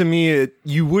 Well, and to me,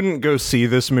 you wouldn't go see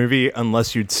this movie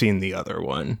unless you'd seen the other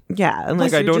one. Yeah.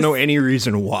 Unless I you're don't know just- any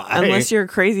reason why. Unless you're a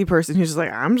crazy person who's just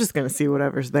like, I'm just going to see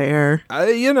whatever's there.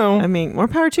 You know, I mean, more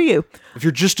power to you. if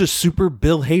you're just a super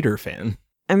Bill Hader fan.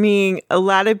 I mean, a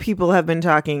lot of people have been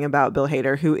talking about Bill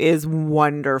Hader, who is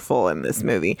wonderful in this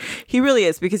movie. He really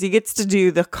is, because he gets to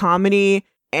do the comedy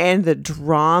and the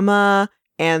drama,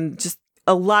 and just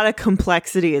a lot of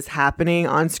complexity is happening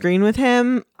on screen with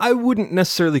him. I wouldn't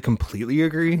necessarily completely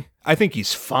agree. I think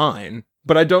he's fine,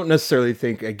 but I don't necessarily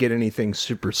think I get anything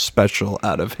super special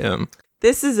out of him.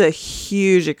 This is a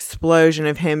huge explosion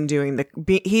of him doing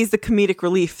he's the comedic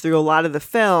relief through a lot of the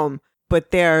film,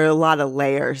 but there are a lot of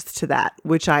layers to that,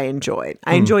 which I enjoyed.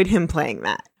 I enjoyed him playing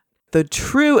that. The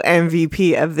true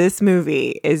MVP of this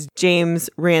movie is James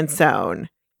Ransone.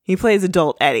 He plays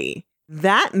adult Eddie.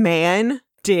 That man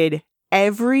did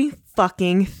every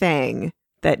fucking thing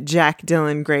that Jack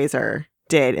Dylan Grazer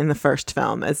did in the first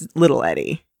film as little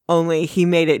Eddie. Only he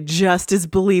made it just as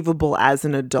believable as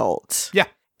an adult. Yeah.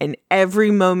 And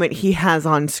every moment he has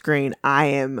on screen, I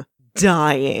am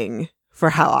dying for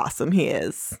how awesome he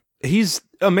is. He's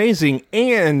amazing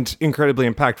and incredibly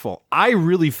impactful. I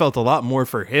really felt a lot more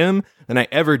for him than I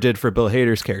ever did for Bill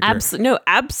Hader's character.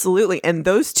 Absolutely. And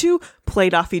those two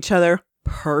played off each other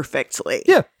perfectly.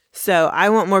 Yeah. So I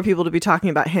want more people to be talking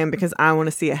about him, because I want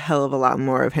to see a hell of a lot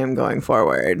more of him going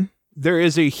forward. There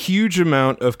is a huge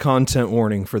amount of content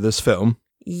warning for this film.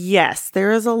 Yes,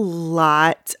 there is a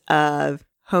lot of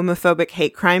homophobic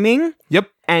hate criming. Yep.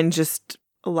 And just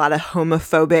a lot of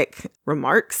homophobic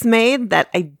remarks made that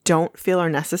I don't feel are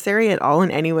necessary at all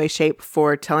in any way, shape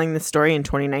for telling the story in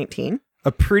 2019.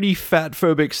 A pretty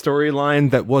fatphobic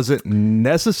storyline that wasn't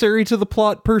necessary to the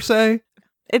plot per se.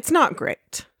 It's not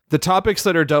great. The topics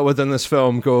that are dealt with in this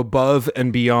film go above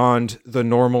and beyond the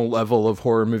normal level of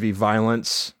horror movie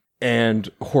violence and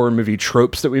horror movie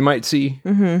tropes that we might see.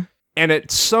 Mm-hmm. And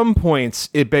at some points,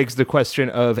 it begs the question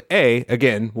of, A,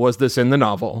 again, was this in the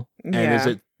novel? And is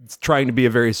it trying to be a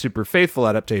very super faithful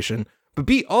adaptation? But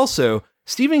B, also,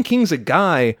 Stephen King's a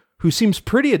guy who seems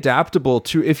pretty adaptable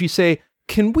to, if you say,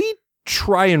 can we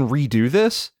try and redo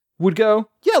this? Would go,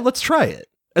 yeah, let's try it.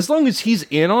 As long as he's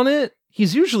in on it,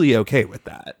 he's usually okay with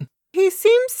that. He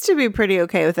seems to be pretty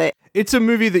okay with it. It's a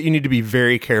movie that you need to be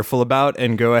very careful about,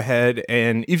 and go ahead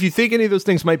and if you think any of those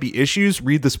things might be issues,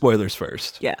 read the spoilers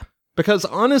first. Yeah. Because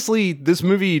honestly, this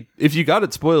movie, if you got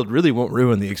it spoiled, really won't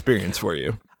ruin the experience for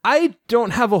you. I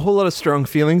don't have a whole lot of strong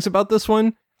feelings about this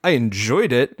one. I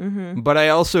enjoyed it, but I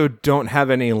also don't have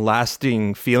any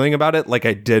lasting feeling about it like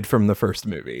I did from the first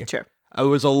movie. Sure. I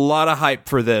was a lot of hype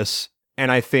for this,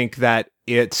 and I think that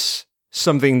it's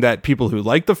something that people who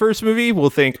like the first movie will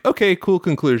think, okay, cool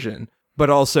conclusion, but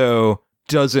also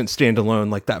doesn't stand alone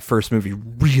like that first movie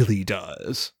really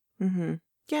does. Mm-hmm.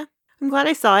 Yeah. I'm glad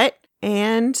I saw it,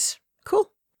 and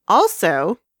cool.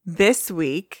 Also, this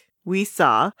week, we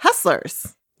saw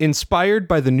Hustlers. Inspired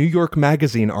by the New York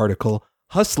Magazine article,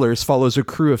 Hustlers follows a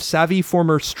crew of savvy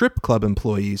former strip club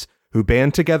employees who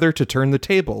band together to turn the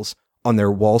tables on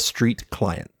their Wall Street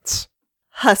clients.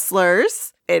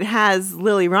 Hustlers. It has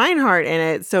Lily Reinhart in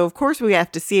it, so of course we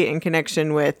have to see it in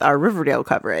connection with our Riverdale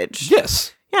coverage.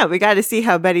 Yes. Yeah, we got to see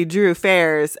how Betty Drew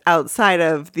fares outside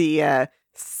of the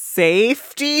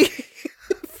safety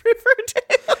of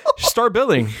Riverdale. Star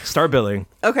billing.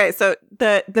 Okay, so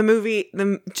the movie,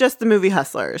 the movie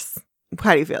Hustlers.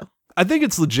 How do you feel? I think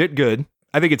it's legit good.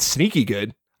 I think it's sneaky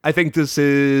good. I think this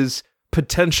is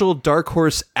potential Dark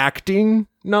Horse acting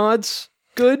nods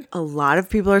good. A lot of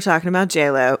people are talking about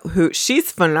J-Lo, who she's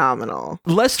phenomenal.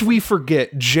 Lest we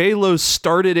forget, J-Lo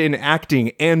started in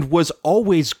acting and was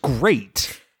always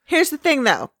great. Here's the thing,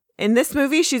 though. In this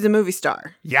movie, she's a movie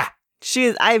star. Yeah.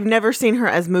 I've never seen her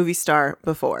as movie star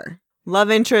before.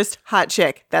 Love interest, hot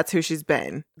chick. That's who she's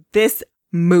been. This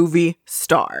movie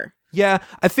star. Yeah,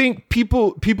 I think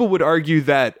people would argue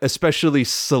that, especially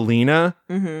Selena,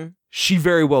 she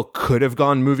very well could have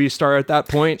gone movie star at that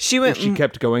point. If she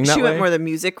kept going that way. She went more the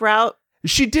music route.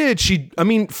 She did.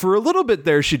 For a little bit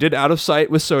there, she did Out of Sight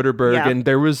with Soderbergh, and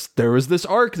there was this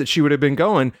arc that she would have been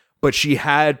going, but she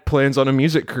had plans on a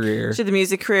music career. She did the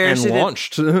music career. And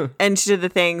launched. And she did the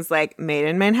things like Made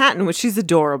in Manhattan, which she's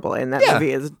adorable in. That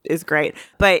movie is great.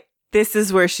 But this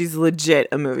is where she's legit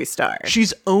a movie star.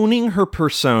 She's owning her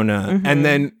persona and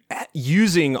then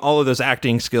using all of those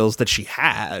acting skills that she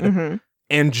had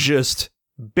and just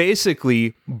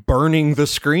basically burning the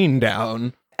screen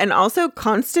down. And also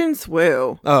Constance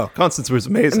Wu. Oh, Constance Wu's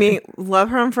amazing. I mean, love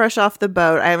her on Fresh Off the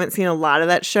Boat. I haven't seen a lot of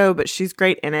that show, but she's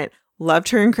great in it. Loved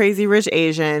her in Crazy Rich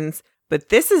Asians. But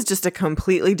this is just a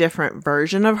completely different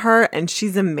version of her, and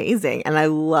she's amazing. And I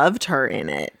loved her in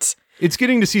it. It's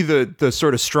getting to see the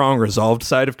sort of strong, resolved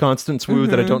side of Constance Wu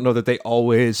that I don't know that they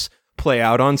always play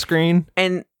out on screen.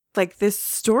 And like this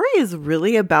story is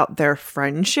really about their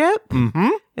friendship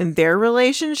and their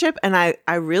relationship. And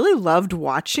I really loved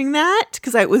watching that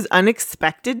because it was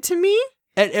unexpected to me.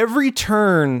 At every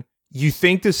turn, you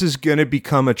think this is going to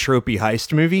become a tropey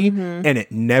heist movie, and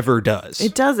it never does.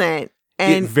 It doesn't.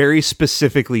 And it very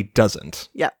specifically doesn't.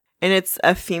 Yeah. And it's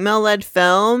a female-led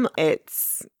film.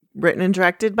 It's written and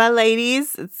directed by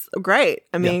ladies. It's great.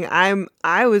 I mean,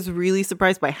 I was really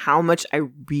surprised by how much I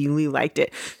really liked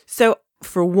it. So,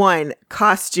 for one,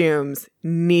 costumes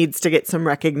needs to get some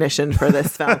recognition for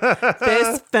this film.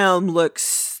 This film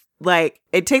looks like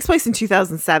it takes place in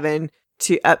 2007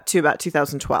 to up to about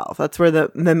 2012. That's where the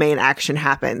main action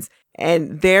happens.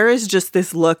 And there is just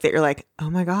this look that you're like, oh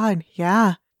my God,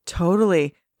 yeah.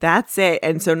 Totally. That's it.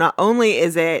 And so not only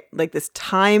is it like this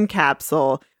time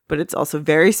capsule, but it's also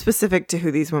very specific to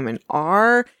who these women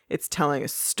are. It's telling a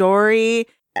story,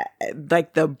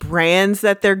 like the brands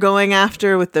that they're going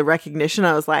after with the recognition.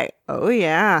 I was like, oh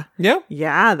yeah. Yeah.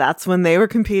 Yeah. That's when they were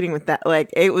competing with that. Like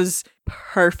it was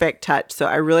perfect touch. So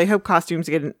I really hope costumes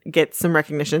get some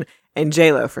recognition, and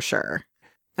J-Lo for sure.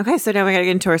 Okay. So now we got to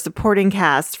get into our supporting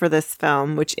cast for this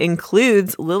film, which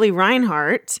includes Lily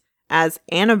Reinhart as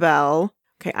Annabelle.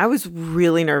 Okay, I was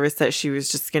really nervous that she was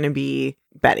just going to be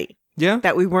Betty. Yeah.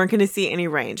 That we weren't going to see any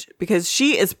range because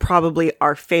she is probably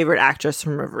our favorite actress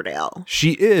from Riverdale.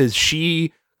 She is.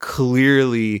 She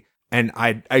clearly, and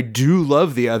I do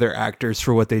love the other actors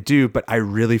for what they do, but I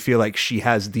really feel like she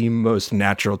has the most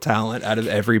natural talent out of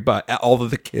everybody, all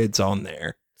of the kids on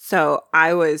there. So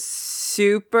I was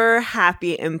super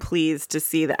happy and pleased to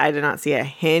see that I did not see a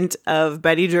hint of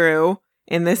Betty Drew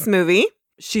in this movie.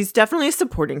 She's definitely a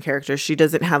supporting character. She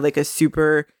doesn't have like a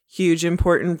super huge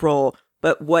important role,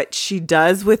 but what she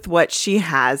does with what she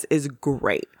has is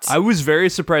great. I was very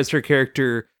surprised her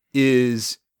character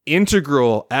is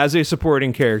integral as a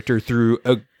supporting character through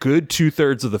a good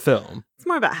 2/3 of the film. It's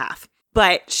more about half.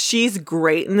 But she's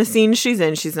great in the scenes she's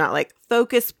in. She's not like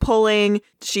focus pulling.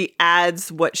 She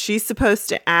adds what she's supposed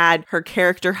to add. Her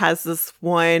character has this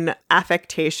one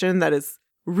affectation that is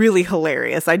really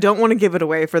hilarious. I don't want to give it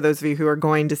away for those of you who are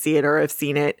going to see it or have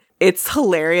seen it. It's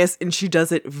hilarious, and she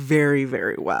does it very,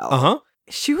 very well.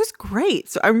 She was great.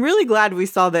 So I'm really glad we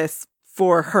saw this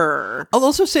for her. I'll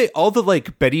also say all the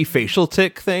like Betty facial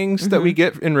tick things that we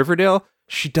get in Riverdale,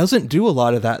 she doesn't do a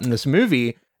lot of that in this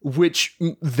movie, which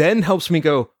then helps me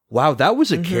go, wow, that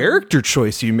was a character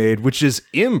choice you made, which is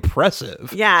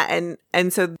impressive. Yeah,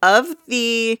 and so of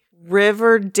the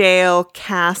Riverdale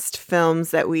cast films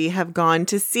that we have gone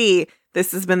to see,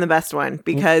 this has been the best one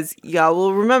because y'all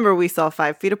will remember we saw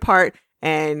 5 Feet Apart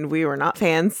and we were not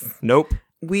fans. Nope.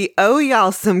 We owe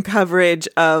y'all some coverage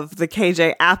of the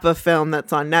KJ Apa film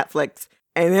that's on Netflix,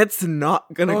 and it's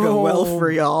not gonna go well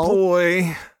for y'all.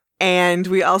 Boy. And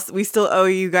we still owe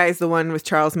you guys the one with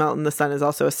Charles Melton. The Son is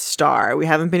also a star. We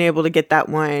haven't been able to get that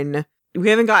one. We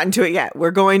haven't gotten to it yet.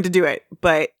 We're going to do it,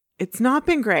 but it's not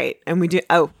been great. And we do.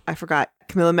 Oh, I forgot.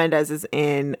 Camila Mendes is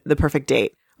in The Perfect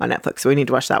Date on Netflix, so we need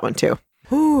to watch that one too.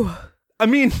 Whew. I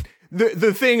mean,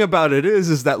 the thing about it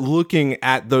is that looking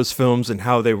at those films and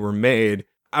how they were made,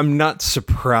 I'm not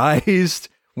surprised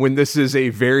when this is a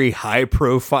very high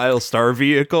profile star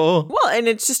vehicle. Well, and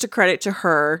it's just a credit to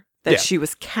her that she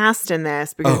was cast in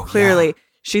this because clearly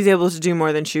she's able to do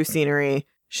more than shoe scenery.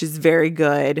 She's very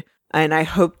good. And I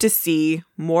hope to see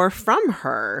more from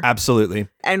her. Absolutely.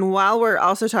 And while we're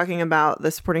also talking about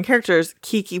the supporting characters,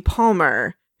 Keke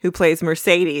Palmer, who plays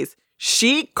Mercedes,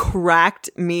 she cracked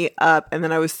me up. And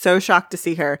then I was so shocked to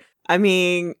see her. I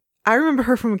mean, I remember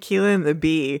her from Akilah and the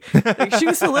Bee. Like, she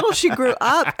was so little, she grew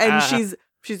up, and she's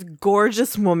a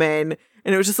gorgeous woman.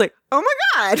 And it was just like, oh my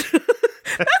God,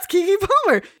 that's Keke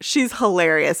Palmer. She's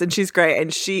hilarious and she's great.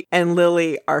 And she and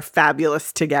Lily are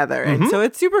fabulous together. And so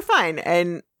it's super fun.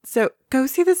 And so go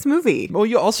see this movie. Well,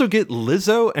 you also get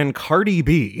Lizzo and Cardi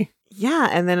B. Yeah,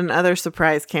 and then another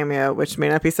surprise cameo, which may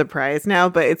not be surprised now,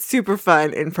 but it's super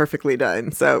fun and perfectly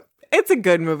done. So it's a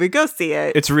good movie. Go see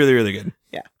it. It's really, really good.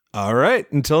 Yeah. All right.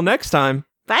 Until next time.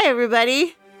 Bye,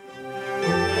 everybody.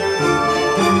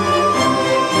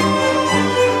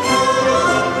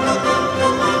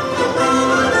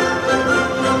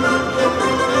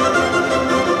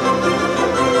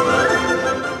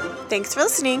 Thanks for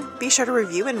listening. Be sure to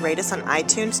review and rate us on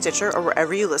iTunes, Stitcher, or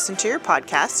wherever you listen to your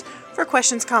podcast. For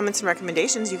questions, comments, and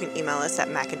recommendations, you can email us at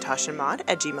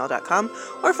macintoshandmod@gmail.com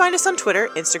or find us on Twitter,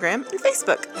 Instagram, and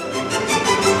Facebook.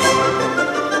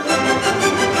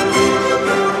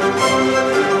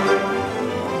 Bye.